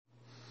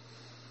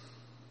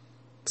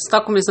Está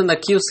começando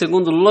aqui o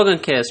segundo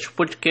Logancast, o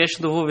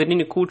podcast do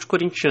Wolverine Cult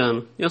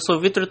corintiano. Eu sou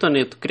Vitor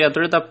Toneto,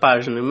 criador da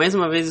página, e mais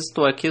uma vez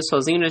estou aqui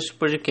sozinho neste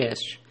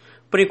podcast.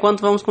 Por enquanto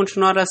vamos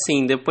continuar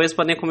assim, depois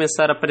podem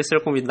começar a aparecer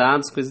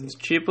convidados, coisas do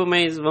tipo,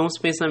 mas vamos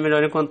pensar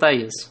melhor enquanto a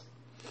isso.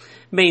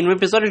 Bem, no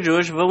episódio de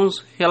hoje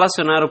vamos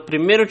relacionar o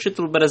primeiro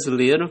título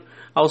brasileiro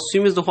aos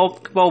filmes do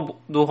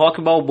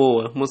Rock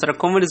Balboa, mostrar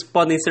como eles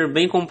podem ser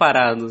bem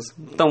comparados.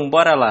 Então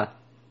bora lá!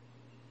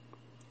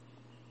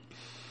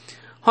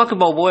 Rock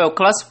Balboa é o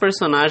clássico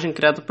personagem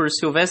criado por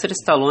Sylvester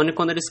Stallone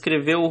quando ele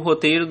escreveu o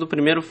roteiro do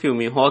primeiro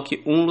filme, Rock,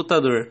 um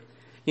Lutador.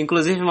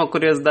 Inclusive, uma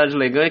curiosidade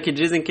legal é que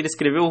dizem que ele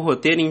escreveu o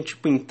roteiro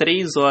em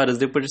 3 horas,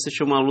 depois de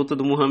assistir uma luta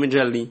do Muhammad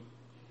Ali.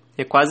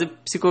 É quase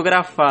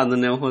psicografado,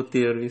 né, o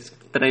roteiro.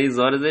 3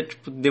 horas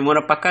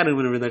demora pra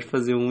caramba, na verdade,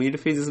 fazer um, e ele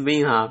fez isso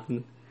bem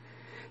rápido.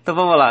 Então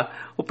vamos lá.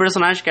 O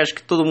personagem que acho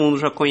que todo mundo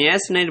já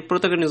conhece, né? Ele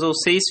protagonizou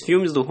 6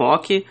 filmes do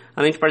Rock,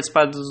 além de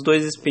participar dos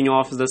 2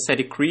 spin-offs da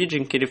série Creed,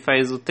 em que ele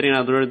faz o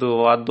treinador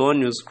do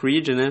Adonis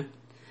Creed, né?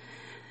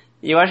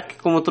 E eu acho que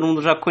como todo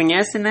mundo já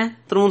conhece, né?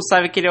 Todo mundo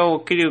sabe que ele é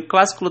aquele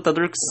clássico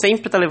lutador que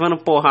sempre tá levando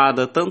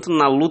porrada, tanto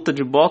na luta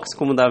de boxe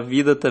como da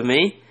vida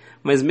também.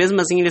 Mas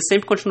mesmo assim ele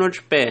sempre continua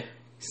de pé.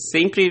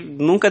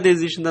 Nunca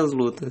desiste das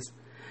lutas.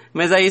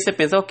 Mas aí você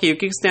pensa, ok, o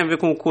que isso tem a ver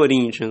com o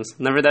Corinthians?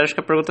 Na verdade, acho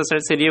que a pergunta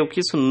certa seria o que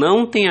isso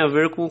não tem a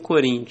ver com o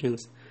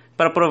Corinthians.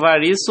 Para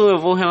provar isso, eu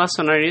vou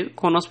relacionar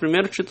com o nosso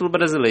primeiro título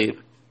brasileiro.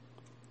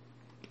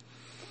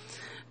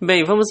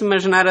 Bem, vamos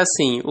imaginar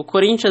assim, o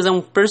Corinthians é um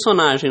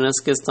personagem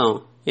nessa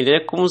questão. Ele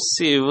é como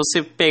se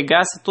você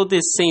pegasse toda a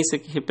essência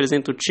que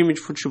representa o time de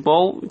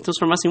futebol e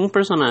transformasse em um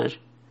personagem,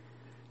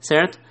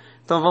 certo?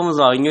 Então vamos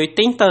lá, em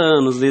 80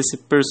 anos desse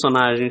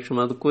personagem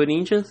chamado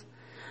Corinthians,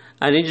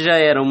 a gente já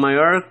era o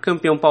maior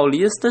campeão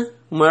paulista,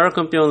 o maior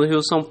campeão do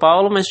Rio-São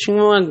Paulo, mas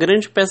tinha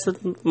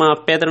uma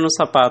pedra no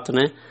sapato,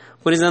 né?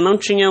 O Corinthians não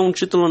tinha um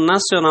título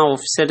nacional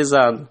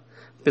oficializado,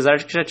 apesar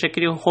de que já tinha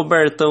aquele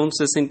Robertão de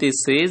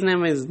 66, né?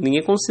 Mas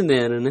ninguém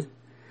considera, né?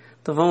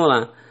 Então vamos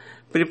lá.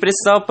 Ele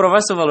precisava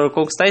provar seu valor,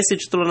 conquistar esse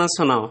título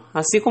nacional.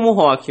 Assim como o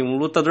Rock, um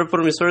lutador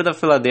promissor da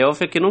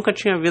Filadélfia que nunca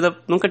tinha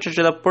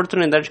tido a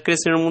oportunidade de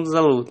crescer no mundo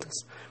das lutas.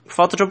 Por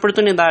falta de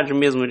oportunidade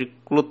mesmo, ele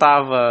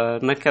lutava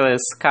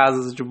naquelas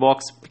casas de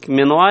boxe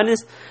menores,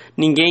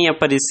 ninguém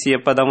aparecia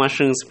para dar uma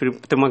chance para ele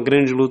ter uma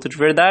grande luta de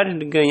verdade,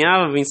 ele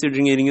ganhava, vencia o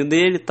dinheirinho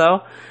dele e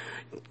tal.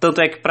 Tanto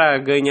é que para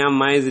ganhar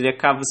mais ele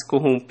acaba se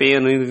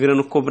corrompendo e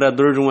virando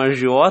cobrador de um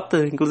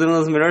agiota. Inclusive uma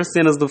das melhores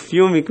cenas do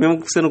filme, que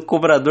mesmo sendo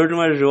cobrador de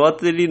um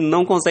agiota, ele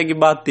não consegue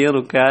bater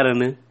no cara,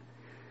 né?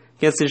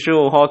 Quem assistiu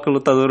o Rock, o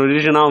lutador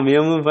original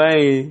mesmo,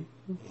 vai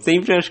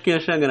sempre acho que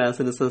achar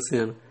graça nessa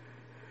cena.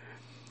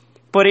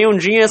 Porém, um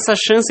dia essa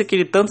chance que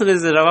ele tanto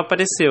desejava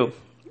apareceu.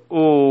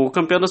 O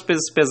campeão dos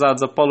pesos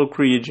pesados, Apollo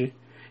Creed,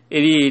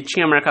 ele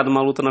tinha marcado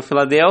uma luta na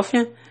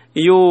Filadélfia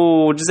e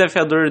o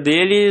desafiador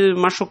dele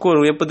machucou,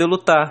 não ia poder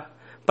lutar.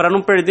 Para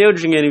não perder o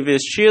dinheiro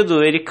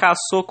investido, ele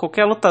caçou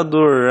qualquer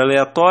lutador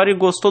aleatório e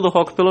gostou do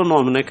Rock pelo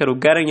nome, né, que era o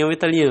Garanhão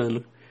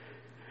italiano.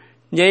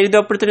 E aí ele deu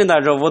a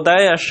oportunidade, vou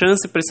dar a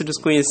chance para esse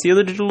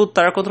desconhecido de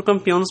lutar contra o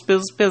campeão dos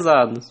pesos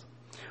pesados.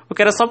 O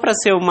que era só para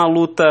ser uma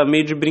luta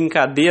meio de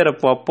brincadeira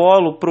pro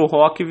Apollo, pro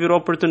Rock virou a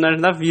oportunidade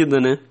da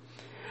vida, né?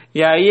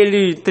 E aí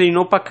ele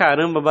treinou pra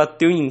caramba,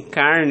 bateu em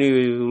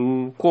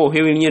carne,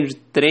 correu em linha de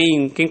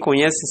trem, quem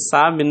conhece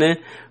sabe, né?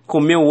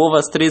 Comeu ovo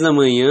às 3 da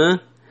manhã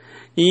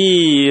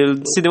e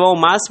se deu ao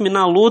máximo, e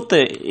na luta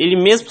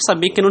ele mesmo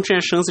sabia que não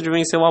tinha chance de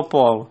vencer o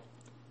Apollo.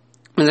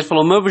 Mas ele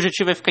falou, meu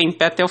objetivo é ficar em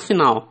pé até o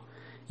final.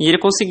 E ele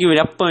conseguiu,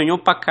 ele apanhou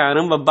pra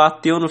caramba,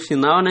 bateu no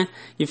final, né?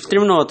 E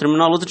terminou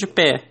a luta de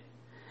pé.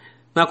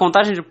 Na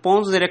contagem de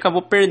pontos ele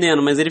acabou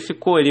perdendo, mas ele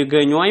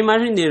ganhou a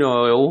imagem dele,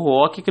 é o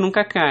Rock que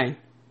nunca cai.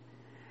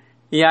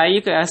 E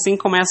aí assim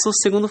começa o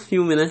segundo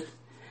filme, né?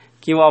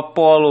 Que o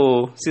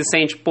Apollo se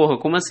sente,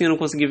 como assim eu não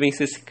consegui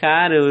vencer esse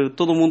cara?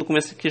 Todo mundo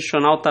começa a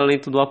questionar o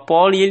talento do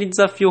Apollo e ele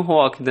desafia o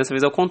Rock, dessa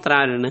vez é o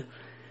contrário, né?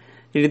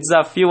 Ele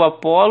desafia o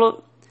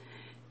Apollo...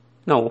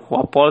 Não, o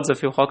Apollo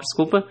desafia o Rock,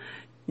 desculpa.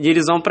 E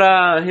eles vão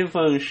pra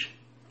revanche.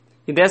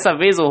 E dessa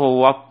vez o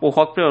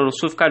Rock, para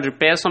o ficar de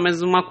pé, é só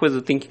mais uma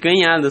coisa, tem que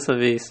ganhar dessa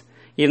vez.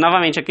 E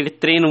novamente, aquele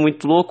treino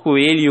muito louco,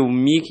 ele e o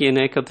Mickey,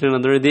 né, que é o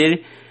treinador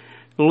dele,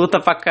 luta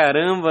pra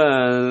caramba,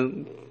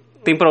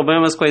 tem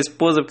problemas com a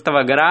esposa porque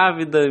estava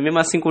grávida, mesmo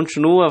assim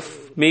continua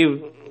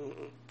meio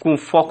com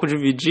foco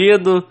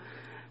dividido.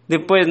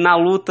 Depois na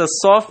luta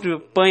sofre,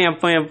 apanha,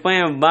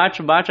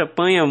 bate,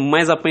 apanha,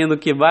 mais apanha do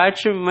que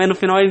bate, mas no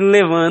final ele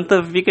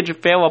levanta, fica de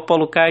pé, o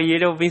Apollo cai e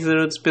ele é o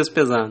vencedor dos pesos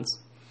pesados.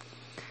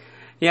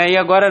 E aí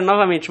agora,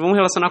 novamente, vamos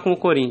relacionar com o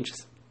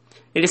Corinthians.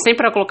 Ele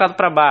sempre era colocado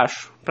para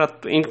baixo,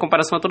 em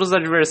comparação a todos os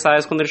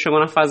adversários quando ele chegou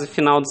na fase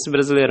final desse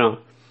Brasileirão.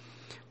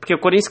 Porque o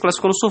Corinthians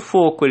classificou no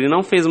sufoco, ele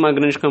não fez uma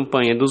grande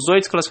campanha. Dos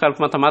 8 classificados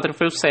para o mata-mata, ele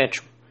foi o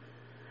 7º.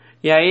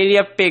 E aí ele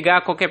ia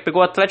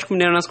pegou o Atlético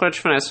Mineiro nas quartas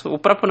de finais. O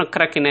próprio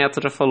Craque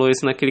Neto já falou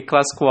isso naquele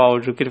clássico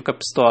áudio, que ele fica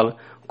pistola.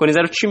 O Corinthians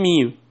era o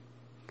timinho.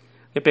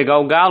 Ia pegar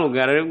o Galo, o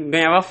cara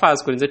ganhava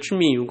fácil, o Corinthians é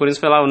timinho. O Corinthians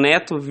foi lá, o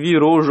Neto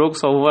virou o jogo,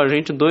 salvou a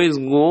gente, 2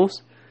 gols.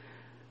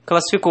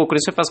 classificou. O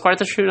Corinthians foi para as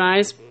quartas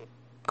finais,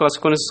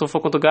 classificou nesse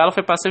sufoco contra o Galo,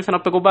 foi para a semifinal,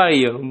 pegou o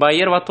Bahia. O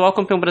Bahia era o atual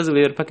campeão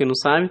brasileiro, para quem não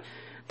sabe.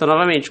 Então,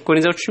 novamente, o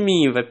Corinthians é o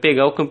timinho, vai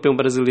pegar o campeão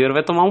brasileiro,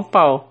 vai tomar um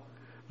pau.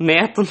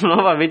 Neto,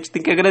 novamente,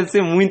 tem que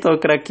agradecer muito ao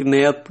craque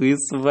Neto,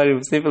 isso vale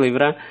sempre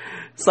lembrar.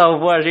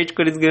 Salvou a gente, o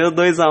Corinthians ganhou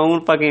 2-1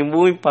 no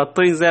Pacaembu,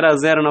 empatou em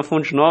 0-0 na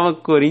Fonte Nova,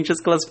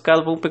 Corinthians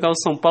classificado para pegar o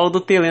São Paulo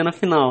do Telê na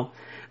final.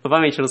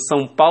 Novamente, o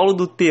São Paulo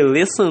do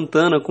Telê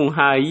Santana, com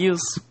Raí,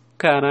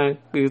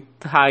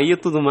 Raí e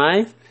tudo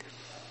mais.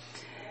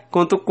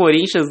 Contra o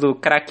Corinthians do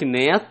craque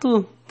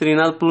Neto,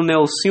 treinado pelo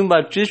Nelsinho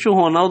Batista e o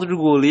Ronaldo de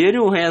goleiro, e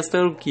o resto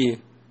era o quê?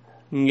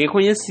 Ninguém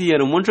conhecia,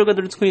 era um monte de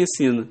jogador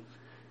desconhecido.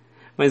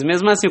 Mas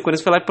mesmo assim, o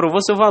Corinthians foi lá e provou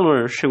seu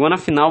valor. Chegou na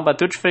final,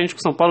 bateu de frente com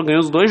o São Paulo,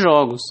 ganhou os 2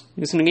 jogos.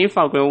 Isso ninguém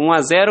fala.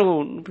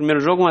 1-0 no primeiro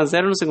jogo,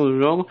 1-0 no segundo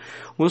jogo.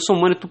 O Wilson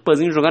Mano e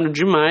Tupazinho jogaram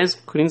demais.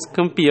 O Corinthians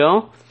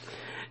campeão.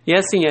 E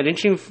assim,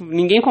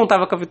 ninguém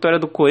contava com a vitória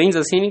do Corinthians,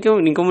 assim,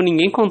 como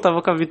ninguém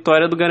contava com a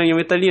vitória do Garanhão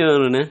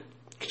italiano, né?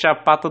 Que tinha a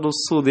pata do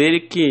sul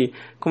dele, que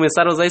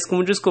começaram a usar isso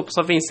como desculpa.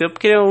 Só venceu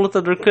porque ele é um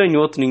lutador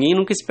canhoto. Ninguém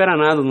nunca espera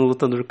nada no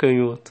lutador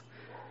canhoto.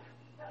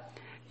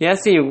 E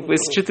assim,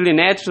 esse título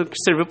inédito que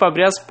serviu para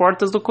abrir as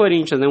portas do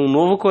Corinthians, né? Um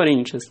novo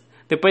Corinthians.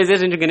 Depois a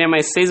gente ganha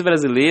mais 6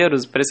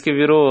 brasileiros, parece que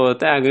virou...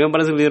 ganhou um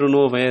brasileiro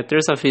novo, é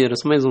terça-feira,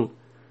 só mais um.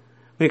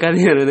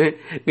 Brincadeira, né?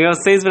 Ganhou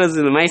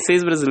mais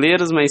 6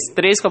 brasileiros, mais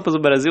 3 Copas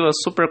do Brasil, a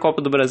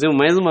Supercopa do Brasil,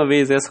 mais uma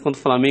vez essa contra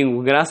o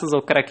Flamengo, graças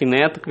ao craque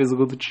Neto, que fez o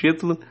gol do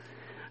título.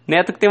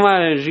 Neto que tem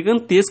uma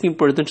gigantesca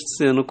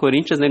importância no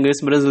Corinthians, né? Ganhou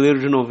esse brasileiro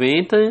de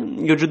 90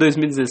 e o de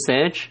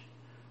 2017.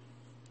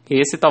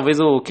 Esse talvez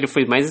o que ele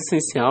foi mais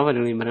essencial, vale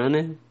lembrar,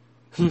 né?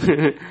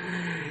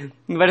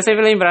 Vale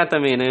sempre lembrar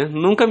também, né?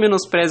 Nunca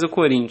menospreze o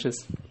Corinthians.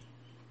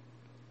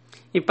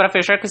 E para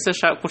fechar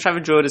com chave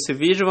de ouro esse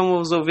vídeo,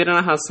 vamos ouvir a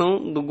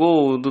narração do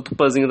gol do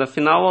Tupazinho da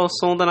final ao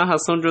som da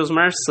narração de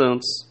Osmar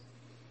Santos.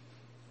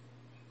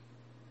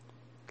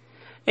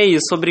 É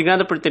isso,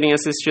 obrigado por terem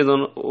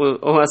assistido,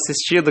 ou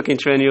assistido quem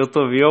tiver no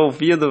YouTube, ou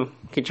ouvido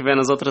quem tiver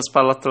pelas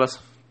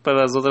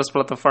outras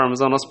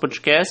plataformas ao nosso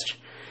podcast.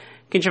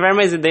 Quem tiver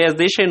mais ideias,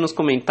 deixa aí nos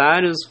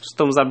comentários.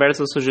 Estamos abertos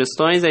a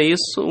sugestões. É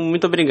isso.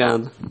 Muito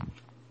obrigado.